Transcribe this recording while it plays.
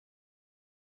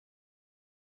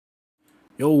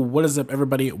Yo, what is up,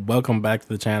 everybody? Welcome back to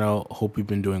the channel. Hope you've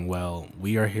been doing well.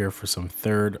 We are here for some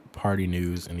third-party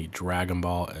news in the Dragon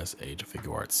Ball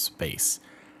SHFiguarts space.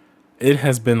 It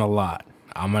has been a lot.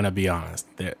 I'm gonna be honest.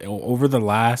 Over the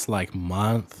last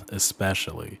month,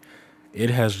 especially,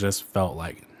 it has just felt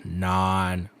like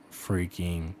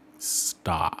non-freaking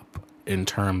stop in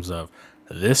terms of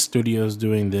this studio's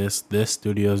doing this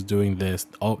studio's doing this.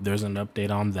 Oh, there's an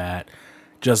update on that.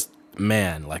 Just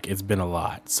man, it's been a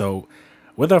lot. So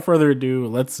without further ado,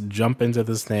 let's jump into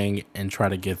this thing and try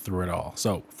to get through it all.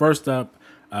 So first up,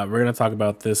 we're going to talk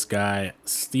about this guy,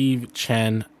 Steve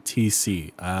Chen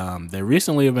TC. They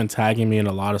recently have been tagging me in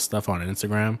a lot of stuff on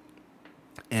Instagram.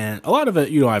 And a lot of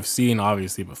it, I've seen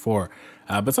obviously before.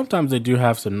 But sometimes they do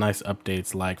have some nice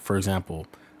updates. Like, for example,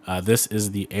 this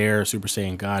is the Air Super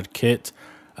Saiyan God kit.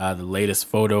 The latest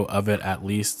photo of it, at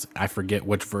least. I forget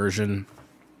which version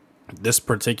this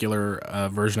particular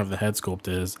version of the head sculpt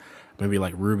is. Maybe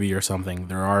like Ruby or something.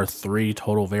 There are 3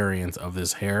 total variants of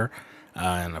this hair,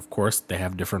 and of course they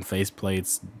have different face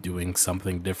plates doing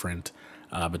something different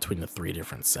between the 3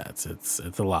 different sets. It's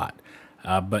a lot,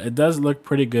 but it does look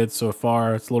pretty good so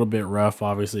far. It's a little bit rough,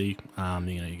 obviously. You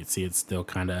can see it's still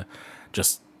kind of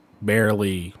just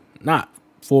barely, not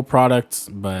full product,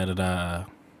 but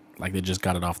like they just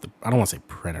got it off the, I don't want to say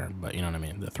printer, but you know what I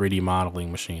mean, the 3D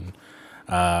modeling machine.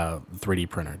 3D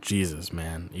printer. Jesus,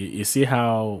 man. You see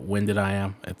how winded I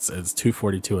am? It's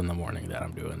 2:42 in the morning that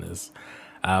I'm doing this.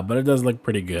 But it does look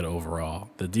pretty good overall.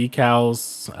 The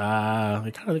decals,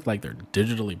 they kind of look like they're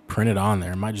digitally printed on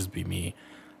there. It might just be me.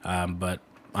 But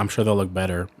I'm sure they'll look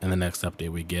better in the next update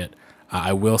we get.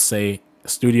 I will say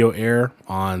Studio Air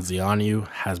on Xianyu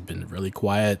has been really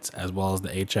quiet, as well as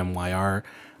the HMYR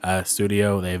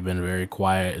studio. They've been very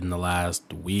quiet in the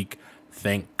last week.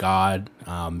 Thank God,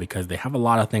 because they have a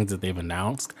lot of things that they've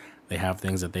announced. They have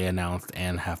things that they announced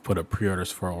and have put up pre-orders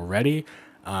for already.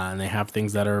 And they have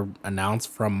things that are announced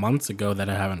from months ago that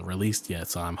I haven't released yet.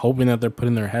 So I'm hoping that they're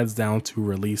putting their heads down to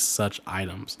release such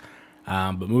items.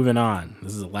 But moving on,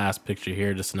 this is the last picture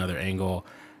here, just another angle.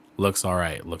 Looks all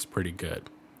right, looks pretty good.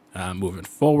 Moving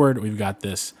forward, we've got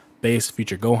this base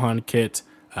Future Gohan kit.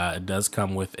 It does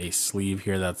come with a sleeve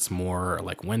here that's more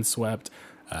like windswept.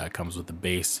 It comes with the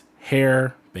base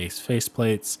hair, base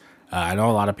faceplates. I know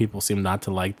a lot of people seem not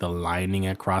to like the lining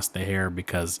across the hair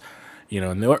because,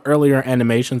 in the earlier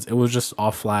animations, it was just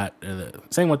all flat.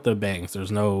 Same with the bangs.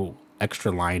 There's no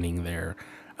extra lining there.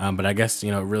 But I guess,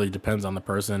 it really depends on the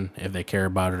person if they care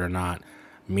about it or not.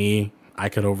 Me, I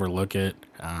could overlook it.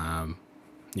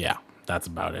 Yeah, that's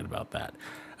about it about that.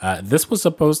 This was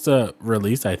supposed to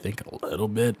release, I think, a little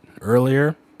bit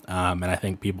earlier. And I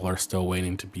think people are still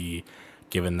waiting to be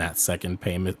given that second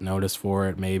payment notice for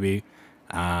it, maybe.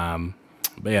 But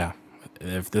yeah,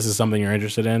 if this is something you're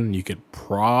interested in, you could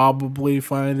probably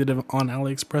find it on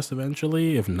AliExpress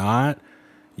eventually. If not,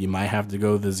 you might have to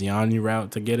go the Xianyu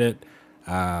route to get it.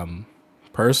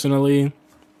 Personally,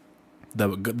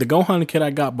 the Gohan kit I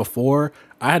got before,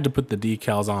 I had to put the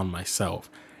decals on myself.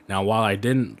 Now, while I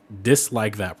didn't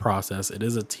dislike that process, it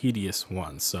is a tedious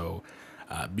one. So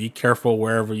be careful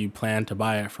wherever you plan to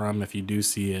buy it from if you do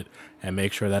see it, and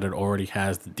make sure that it already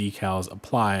has the decals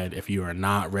applied if you are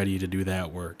not ready to do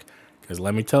that work. Because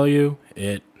let me tell you,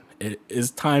 it is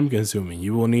time consuming.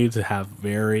 You will need to have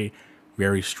very,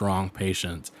 very strong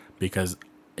patience, because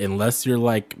unless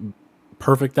you're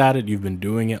perfect at it, you've been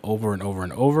doing it over and over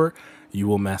and over, you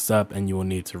will mess up and you will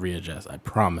need to readjust. I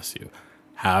promise you.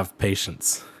 Have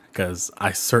patience, because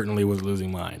I certainly was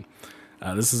losing mine.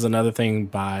 This is another thing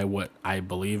by what I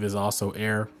believe is also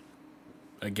Air.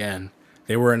 Again,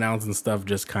 they were announcing stuff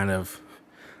just kind of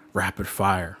rapid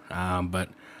fire. But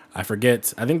I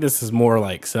forget. I think this is more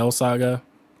like Cell Saga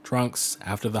Trunks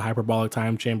after the hyperbolic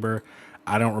time chamber.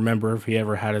 I don't remember if he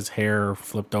ever had his hair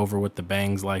flipped over with the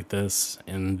bangs like this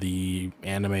in the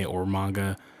anime or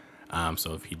manga.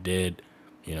 So if he did,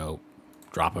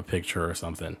 drop a picture or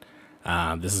something.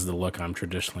 This is the look I'm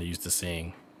traditionally used to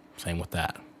seeing. Same with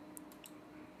that.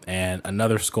 And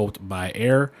another sculpt by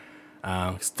Air,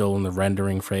 still in the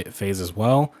rendering phase as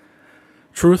well.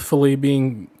 Truthfully,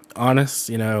 being honest,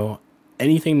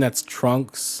 anything that's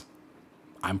Trunks,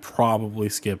 I'm probably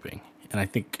skipping. And I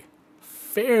think a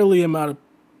fairly amount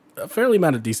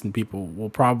of decent people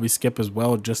will probably skip as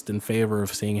well, just in favor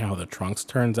of seeing how the Trunks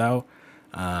turns out.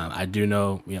 I do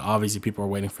know, obviously people are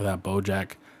waiting for that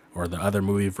BoJack or the other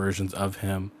movie versions of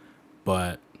him,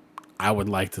 but I would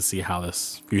like to see how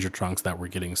this future Trunks that we're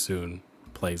getting soon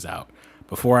plays out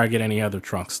before I get any other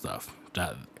Trunks stuff.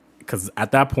 Because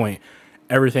at that point,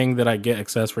 everything that I get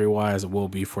accessory wise will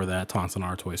be for that Tonsen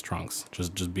R Toys Trunks.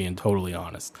 Just being totally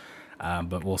honest.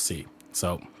 But we'll see.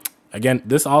 So Again,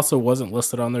 this also wasn't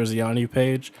listed on their Xianu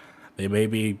page. They may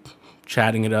be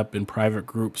chatting it up in private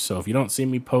groups. So if you don't see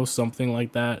me post something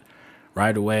like that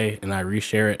right away and I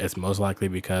reshare it, it's most likely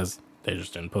because they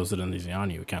just didn't post it in the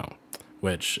Xianu account,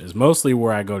 which is mostly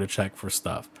where I go to check for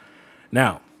stuff.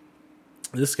 Now,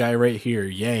 this guy right here,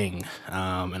 Yang,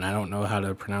 and I don't know how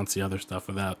to pronounce the other stuff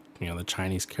without, the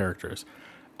Chinese characters,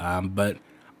 but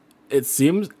it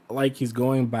seems like he's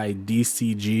going by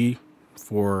DCG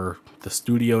for the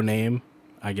studio name,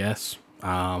 I guess,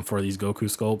 for these Goku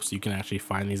sculpts. You can actually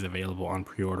find these available on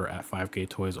pre-order at 5K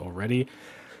Toys already.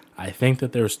 I think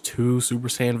that there's 2 Super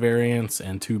Saiyan variants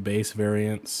and 2 base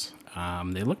variants.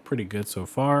 They look pretty good so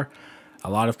far. A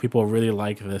lot of people really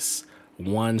like this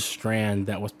one strand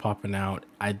that was popping out.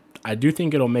 I do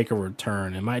think it'll make a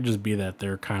return. It might just be that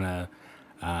they're kind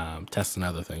of testing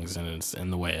other things and it's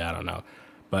in the way. I don't know.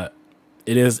 But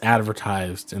it is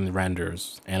advertised in the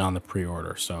renders and on the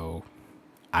pre-order, so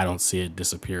I don't see it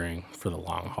disappearing for the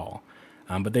long haul.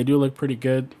 But they do look pretty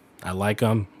good. I like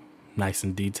them. Nice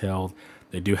and detailed.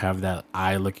 They do have that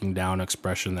eye looking down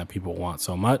expression that people want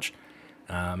so much.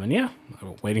 And yeah,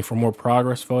 waiting for more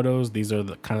progress photos. These are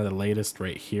the kind of the latest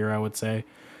right here, I would say.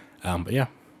 But yeah,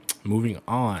 moving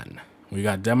on. We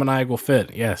got Demoniacal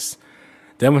Fit. Yes,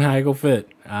 Demoniacal Fit.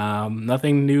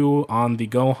 Nothing new on the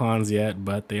Gohans yet,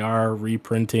 but they are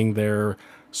reprinting their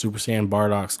Super Saiyan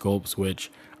Bardock sculpts,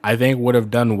 which I think would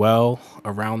have done well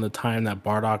around the time that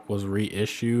Bardock was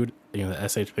reissued, the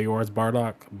SHFiguarts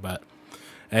Bardock. But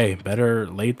hey, better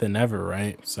late than never,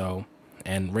 right? So,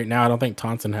 and right now I don't think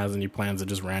Tonsen has any plans to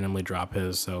just randomly drop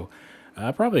his, so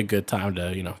probably a good time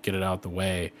to, get it out the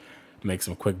way, make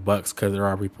some quick bucks, because there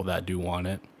are people that do want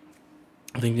it.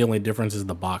 I think the only difference is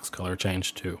the box color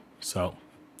change too. So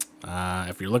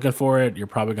if you're looking for it, you're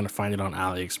probably going to find it on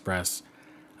AliExpress.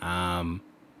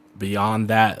 Beyond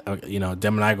that,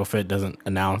 Demoniacal Fit doesn't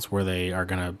announce where they are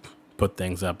going to put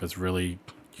things up. It's really,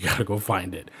 you got to go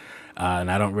find it.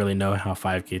 And I don't really know how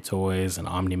 5K Toys and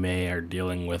OmniMay are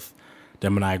dealing with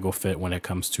Demoniacal Fit when it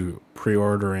comes to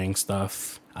pre-ordering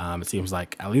stuff. It seems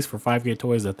like, at least for 5K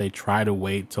Toys, that they try to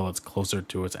wait till it's closer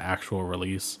to its actual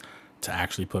release to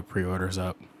actually put pre-orders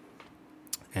up.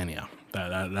 And yeah,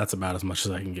 that's about as much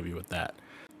as I can give you with that.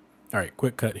 All right,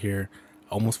 quick cut here.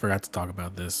 Almost forgot to talk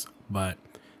about this, but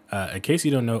in case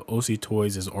you don't know, OC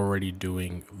Toys is already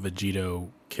doing Vegito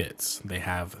kits. They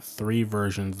have 3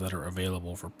 versions that are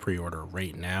available for pre-order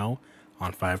right now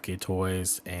on 5K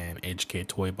Toys and HK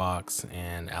Toy Box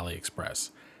and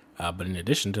AliExpress. But in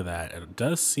addition to that, it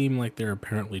does seem like they're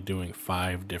apparently doing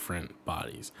 5 different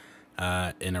bodies.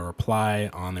 In a reply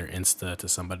on their Insta to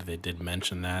somebody, they did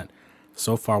mention that.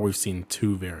 So far, we've seen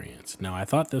 2 variants. Now, I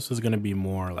thought this was going to be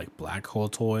more like Black Hole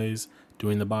Toys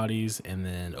doing the bodies and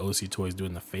then OC Toys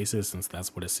doing the faces, since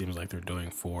that's what it seems like they're doing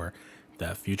for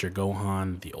the Future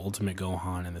Gohan, the Ultimate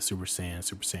Gohan, and the Super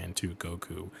Saiyan 2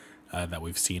 Goku that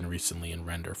we've seen recently in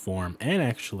render form and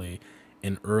actually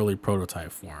in early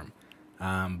prototype form.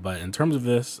 But in terms of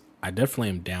this, I definitely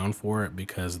am down for it,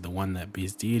 because the one that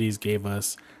Beast Deities gave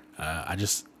us,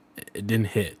 it didn't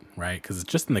hit, right? Because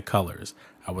it's just in the colors.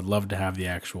 I would love to have the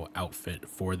actual outfit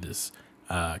for this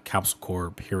Capsule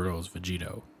Corp Heroes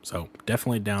Vegito. So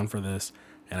definitely down for this.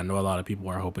 And I know a lot of people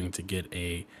are hoping to get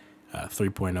a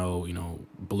 3.0,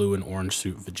 blue and orange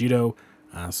suit Vegito.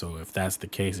 So if that's the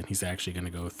case, and he's actually going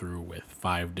to go through with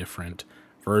 5 different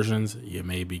versions, you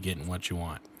may be getting what you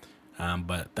want.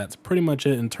 But that's pretty much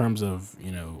it in terms of,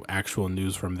 actual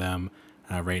news from them.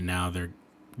 Right now, they're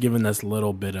giving us a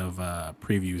little bit of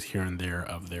previews here and there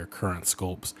of their current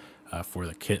sculpts for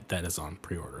the kit that is on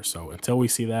pre-order. So until we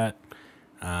see that,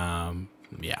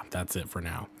 yeah, that's it for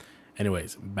now.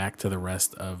 Anyways, back to the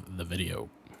rest of the video.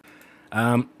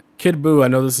 Kid Buu, I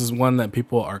know this is one that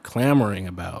people are clamoring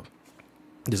about.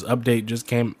 This update just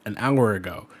came an hour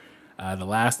ago. The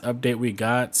last update we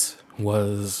got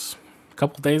was a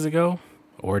couple days ago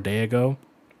or a day ago.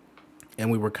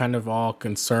 And we were kind of all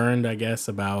concerned, I guess,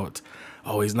 about,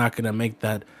 oh, he's not going to make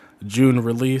that June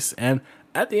release. And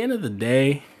at the end of the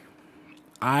day,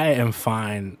 I am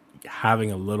fine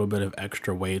having a little bit of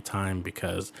extra wait time,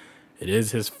 because it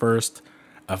is his first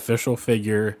official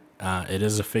figure. It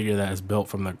is a figure that is built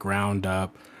from the ground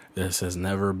up. This has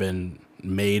never been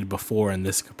made before in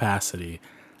this capacity.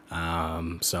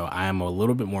 So I am a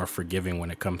little bit more forgiving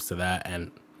when it comes to that.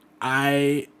 And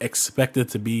I expect it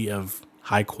to be of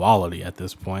high quality at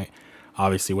this point,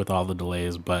 obviously with all the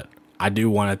delays, but I do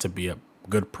want it to be a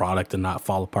good product and not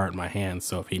fall apart in my hands.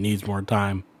 So if he needs more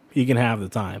time, he can have the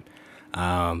time.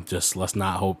 Just let's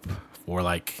not hope for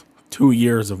like 2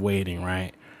 years of waiting,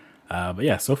 right? But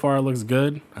yeah, so far it looks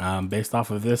good. Based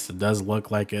off of this, it does look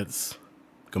like it's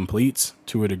completes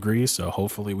to a degree. So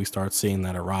hopefully we start seeing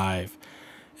that arrive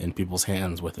in people's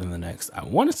hands within the next, I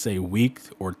want to say, week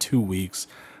or 2 weeks,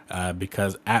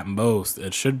 because at most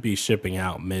it should be shipping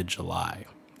out mid-July,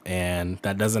 and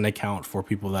that doesn't account for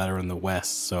people that are in the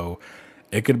West. So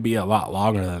it could be a lot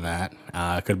longer than that.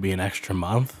 It could be an extra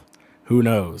month. Who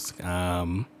knows?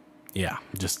 Yeah,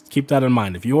 just keep that in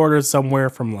mind. If you order somewhere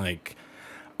from like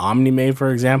OmniMade,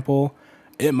 for example,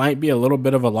 it might be a little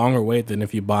bit of a longer wait than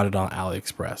if you bought it on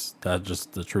AliExpress. That's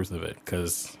just the truth of it,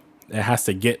 because it has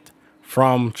to get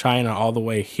from China all the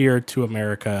way here to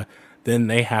America. Then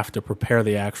they have to prepare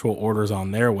the actual orders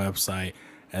on their website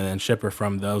and then ship it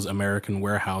from those American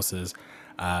warehouses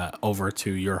over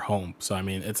to your home. So, I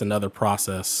mean, it's another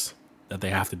process that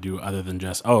they have to do other than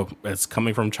just, oh, it's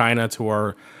coming from China to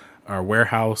our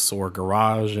warehouse or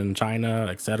garage in China,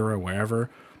 etc., wherever,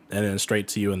 and then straight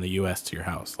to you in the US to your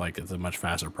house. Like, it's a much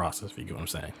faster process, if you get what I'm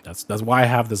saying. That's why I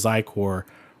have the Zycore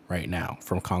right now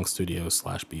from Kong Studios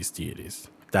 / Beast Deities.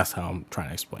 That's how I'm trying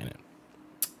to explain it.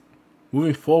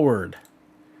 Moving forward,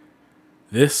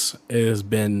 this has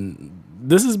been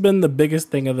the biggest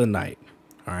thing of the night.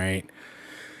 All right.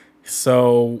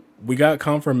 So we got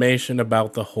confirmation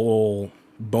about the whole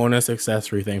bonus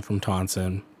accessory thing from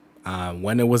Tonsen,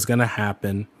 when it was going to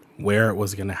happen, where it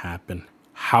was going to happen,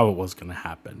 how it was going to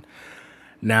happen.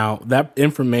 Now, that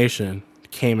information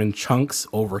came in chunks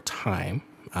over time.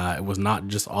 It was not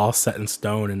just all set in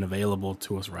stone and available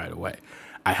to us right away.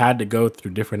 I had to go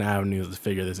through different avenues to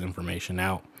figure this information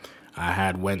out. I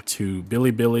had went to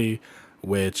Bilibili,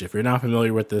 which, if you're not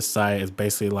familiar with this site, is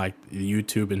basically like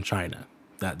YouTube in China.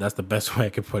 That's the best way I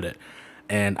could put it.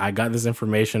 And I got this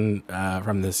information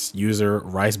from this user,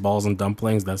 Rice Balls and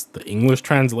Dumplings. That's the English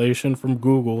translation from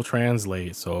Google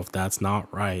Translate. So if that's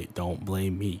not right, don't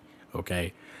blame me,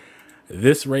 okay?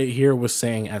 This right here was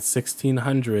saying at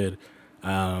 1600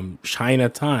 China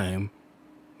time,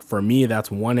 for me, that's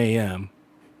 1 a.m.,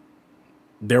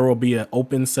 there will be an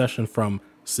open session from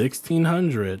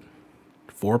 1600,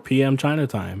 4 p.m. China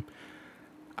time,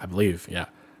 I believe, yeah.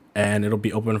 And it'll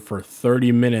be open for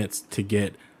 30 minutes to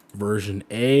get version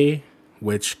A,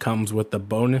 which comes with the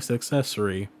bonus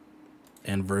accessory,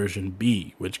 and version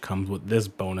B, which comes with this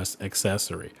bonus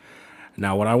accessory.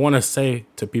 Now, what I want to say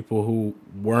to people who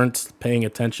weren't paying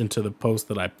attention to the post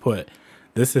that I put,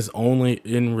 this is only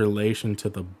in relation to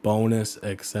the bonus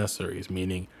accessories,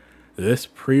 meaning this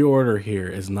pre-order here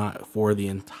is not for the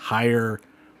entire,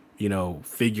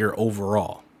 figure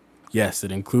overall. Yes,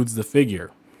 it includes the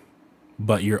figure,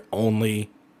 but you're only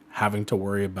having to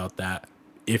worry about that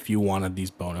if you wanted these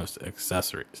bonus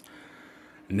accessories.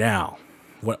 Now,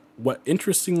 what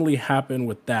interestingly happened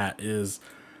with that is,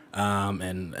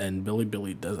 and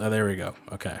Billy does, oh, there we go.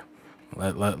 Okay,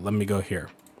 let me go here.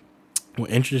 What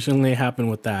interestingly happened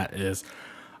with that is,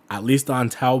 at least on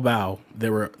Taobao,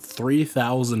 there were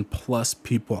 3,000 plus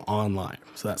people online.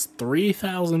 So that's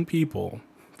 3,000 people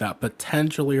that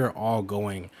potentially are all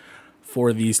going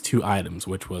for these two items,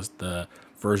 which was the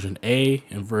version A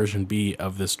and version B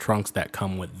of this trunks that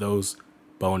come with those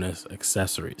bonus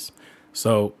accessories.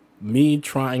 So me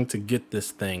trying to get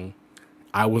this thing,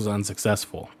 I was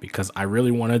unsuccessful because I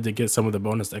really wanted to get some of the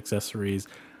bonus accessories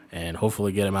and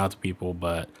hopefully get them out to people.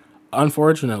 But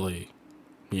unfortunately,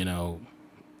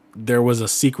 there was a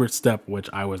secret step which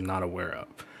I was not aware of,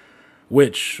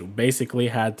 which basically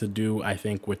had to do, I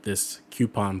think, with this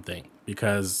coupon thing.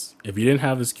 Because if you didn't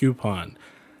have this coupon,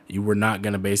 you were not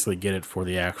going to basically get it for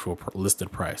the actual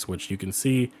listed price, which you can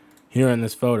see here in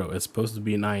this photo. It's supposed to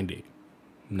be 90.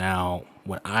 Now,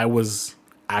 when I was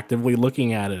actively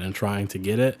looking at it and trying to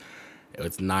get it,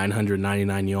 it's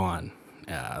 999 yuan.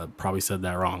 Probably said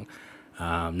that wrong.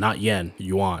 Not yen,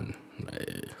 yuan.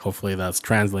 Hopefully that's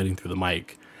translating through the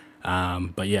mic.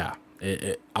 But yeah,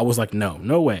 I was like,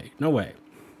 no way.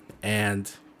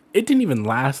 And it didn't even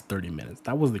last 30 minutes.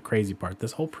 That was the crazy part.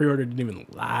 This whole pre-order didn't even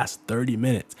last 30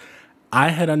 minutes. I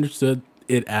had understood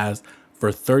it as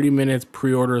for 30 minutes,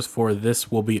 pre-orders for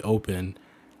this will be open,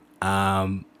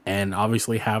 and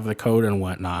obviously have the code and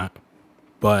whatnot.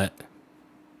 But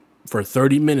for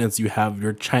 30 minutes, you have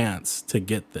your chance to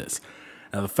get this.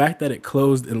 Now, the fact that it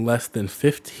closed in less than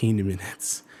 15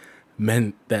 minutes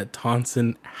meant that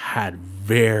Tonsen had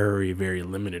very, very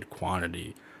limited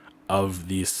quantity of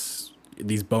these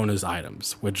bonus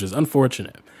items, which is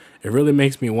unfortunate. It really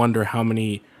makes me wonder how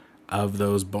many of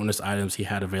those bonus items he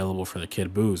had available for the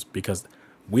Kid Boo's, because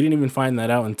we didn't even find that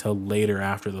out until later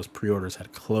after those pre-orders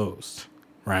had closed,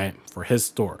 right, for his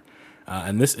store.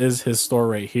 And this is his store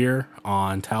right here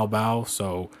on Taobao,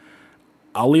 so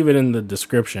I'll leave it in the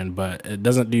description, but it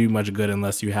doesn't do you much good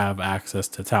unless you have access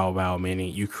to Taobao,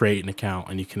 meaning you create an account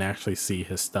and you can actually see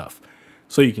his stuff.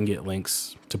 so you can get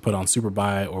links to put on super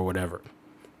buy or whatever.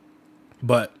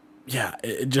 But yeah,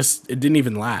 it didn't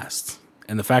even last.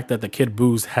 And the fact that the Kid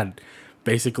Boos had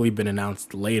basically been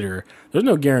announced later, there's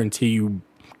no guarantee you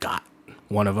got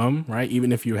one of them, right?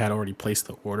 Even if you had already placed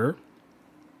the order.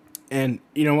 And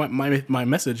you know what, my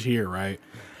message here, right?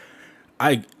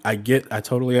 I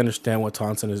totally understand what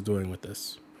Tonsen is doing with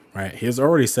this, right? He has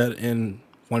already said in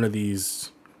one of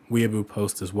these Weeaboo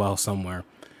posts as well somewhere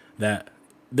that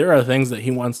there are things that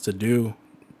he wants to do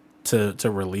to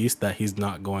release that he's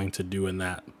not going to do in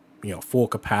that, you know, full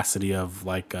capacity of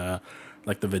like the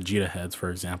Vegeta heads, for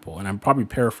example. And I'm probably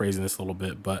paraphrasing this a little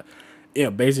bit, but you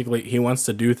know, basically he wants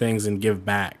to do things and give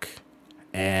back.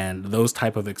 And those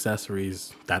type of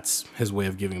accessories, that's his way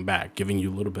of giving back, giving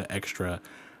you a little bit extra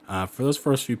for those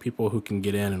first few people who can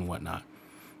get in and whatnot.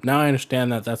 Now I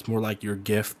understand that that's more like your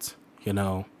gift, you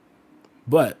know,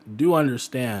 but do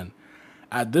understand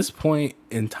at this point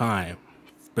in time,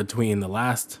 between the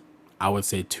last, I would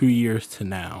say 2 years to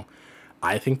now,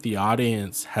 I think the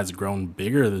audience has grown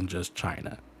bigger than just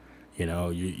China. You know,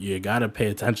 you got to pay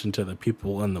attention to the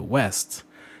people in the West,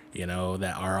 you know,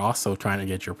 that are also trying to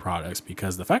get your products,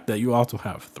 because the fact that you also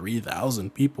have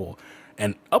 3,000 people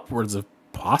and upwards of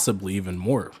possibly even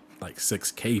more, like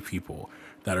 6K people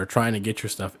that are trying to get your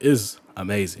stuff is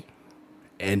amazing.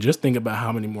 And just think about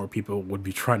how many more people would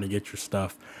be trying to get your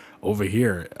stuff over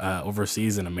here,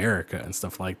 overseas in America and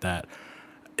stuff like that.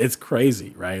 It's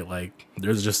crazy, right? Like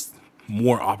there's just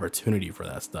more opportunity for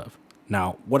that stuff.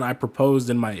 Now, what I proposed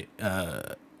in my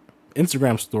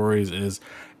Instagram stories is,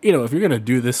 you know, if you're going to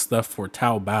do this stuff for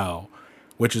Taobao,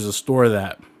 which is a store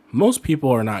that most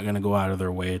people are not going to go out of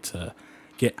their way to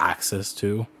get access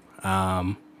to,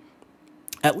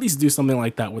 at least do something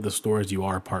like that with the stores you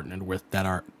are partnered with that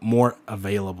are more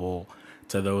available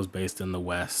to those based in the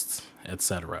West,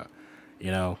 etc.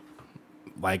 You know,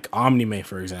 like Omnimay,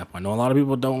 for example. I know a lot of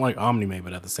people don't like Omnimay,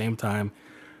 but at the same time,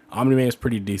 Omnimay is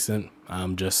pretty decent.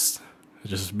 Just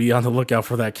be on the lookout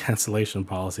for that cancellation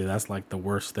policy. That's like the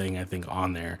worst thing I think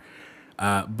on there.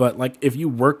 But like if you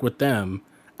work with them,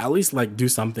 at least like do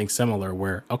something similar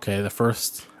where, okay, the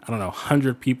first, I don't know,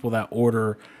 100 people that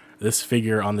order this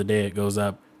figure on the day it goes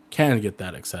up can get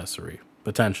that accessory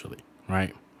potentially,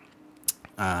 right?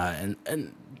 And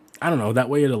I don't know, that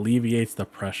way it alleviates the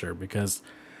pressure, because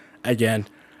again,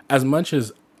 as much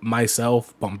as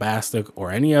myself, Bombastic,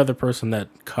 or any other person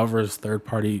that covers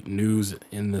third-party news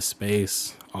in this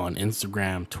space on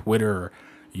Instagram, Twitter,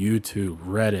 YouTube,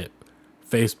 Reddit,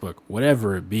 Facebook,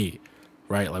 whatever it be,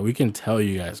 right? Like we can tell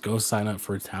you guys, go sign up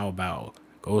for Taobao,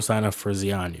 go sign up for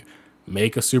Xianu,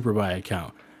 make a super buy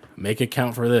account, make it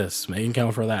count for this, make it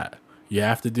count for that. You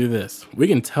have to do this. We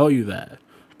can tell you that,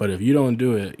 but if you don't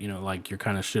do it, you know, like you're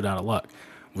kind of shit out of luck,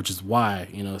 which is why,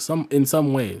 you know, in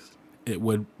some ways it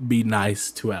would be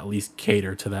nice to at least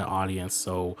cater to that audience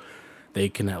so they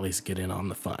can at least get in on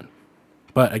the fun.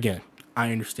 But again,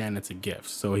 I understand it's a gift,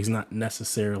 so he's not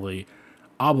necessarily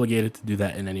obligated to do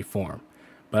that in any form,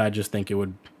 but I just think it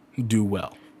would do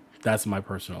well. That's my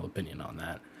personal opinion on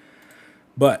that.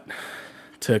 But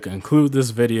to conclude this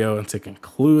video and to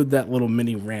conclude that little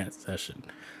mini rant session,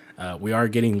 we are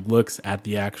getting looks at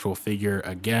the actual figure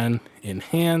again in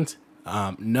hand.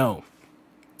 No,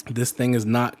 this thing is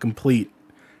not complete.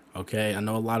 Okay, I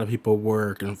know a lot of people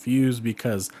were confused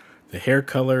because the hair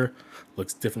color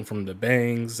looks different from the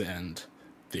bangs and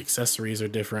the accessories are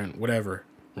different, whatever,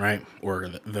 right? Or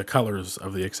the colors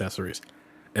of the accessories.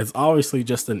 It's obviously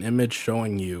just an image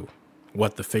showing you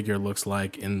what the figure looks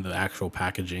like in the actual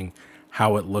packaging,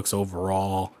 how it looks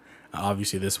overall.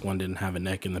 Obviously this one didn't have a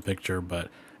neck in the picture, but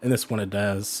in this one it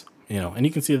does, you know, and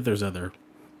you can see that there's other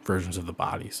versions of the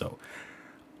body. So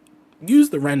use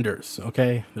the renders,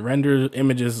 okay? The render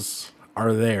images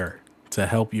are there to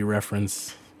help you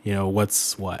reference, you know,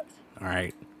 what's what. All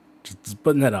right, just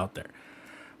putting that out there.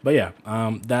 But yeah,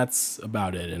 that's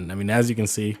about it. And I mean, as you can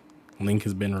see, link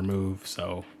has been removed.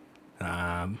 So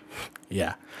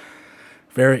yeah,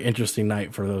 very interesting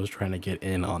night for those trying to get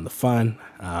in on the fun.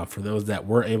 For those that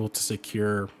were able to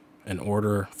secure an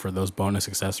order for those bonus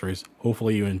accessories,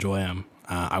 hopefully you enjoy them.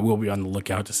 I will be on the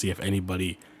lookout to see if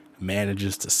anybody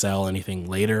manages to sell anything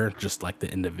later, just like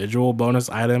the individual bonus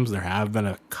items. There have been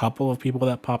a couple of people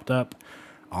that popped up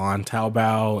on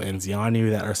Taobao and Xianu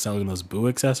that are selling those Boo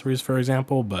accessories, for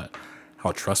example, but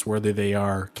how trustworthy they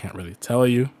are, can't really tell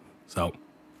you. So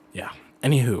yeah,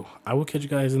 anywho, I will catch you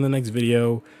guys in the next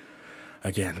video.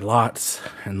 Again, lots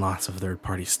and lots of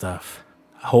third-party stuff.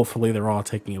 Hopefully they're all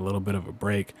taking a little bit of a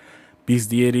break. Beast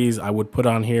Deities I would put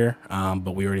on here,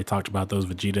 but we already talked about those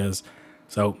Vegetas.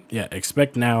 So yeah,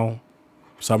 expect now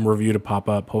some review to pop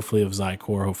up, hopefully of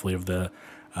Zycor, hopefully of the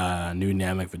new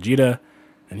dynamic Vegeta.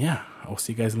 And yeah, I'll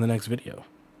see you guys in the next video.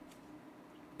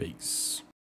 Peace.